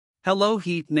Hello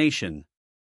Heat Nation.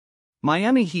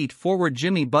 Miami Heat forward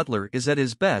Jimmy Butler is at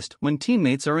his best when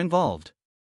teammates are involved.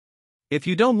 If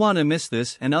you don't want to miss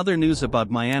this and other news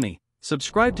about Miami,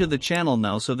 subscribe to the channel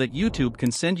now so that YouTube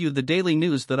can send you the daily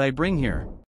news that I bring here.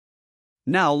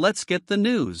 Now let's get the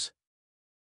news.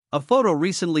 A photo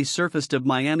recently surfaced of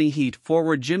Miami Heat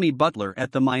forward Jimmy Butler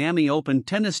at the Miami Open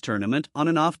tennis tournament on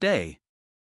an off day.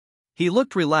 He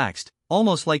looked relaxed,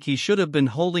 almost like he should have been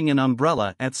holding an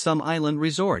umbrella at some island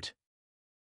resort.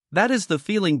 That is the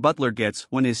feeling Butler gets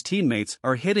when his teammates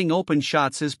are hitting open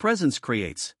shots his presence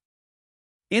creates.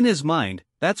 In his mind,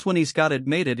 that's when he's got it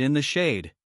made it in the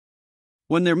shade.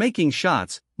 When they're making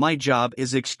shots, my job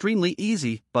is extremely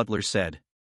easy, Butler said.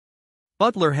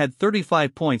 Butler had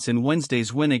 35 points in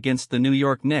Wednesday's win against the New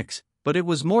York Knicks, but it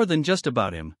was more than just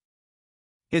about him.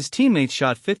 His teammates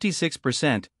shot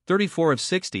 56%, 34 of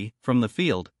 60, from the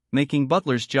field, making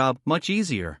Butler's job much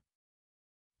easier.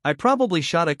 I probably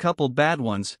shot a couple bad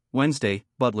ones Wednesday,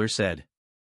 Butler said.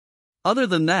 Other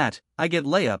than that, I get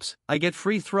layups, I get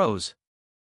free throws.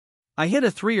 I hit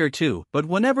a 3 or 2, but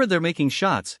whenever they're making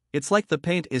shots, it's like the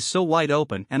paint is so wide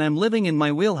open and I'm living in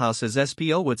my wheelhouse, as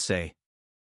SPO would say.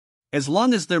 As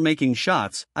long as they're making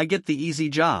shots, I get the easy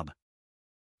job.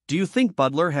 Do you think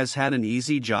Butler has had an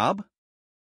easy job?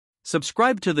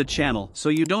 Subscribe to the channel so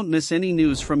you don't miss any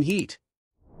news from Heat.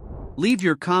 Leave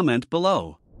your comment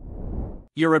below.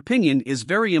 Your opinion is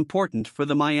very important for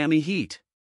the Miami Heat.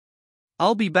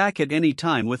 I'll be back at any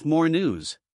time with more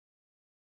news.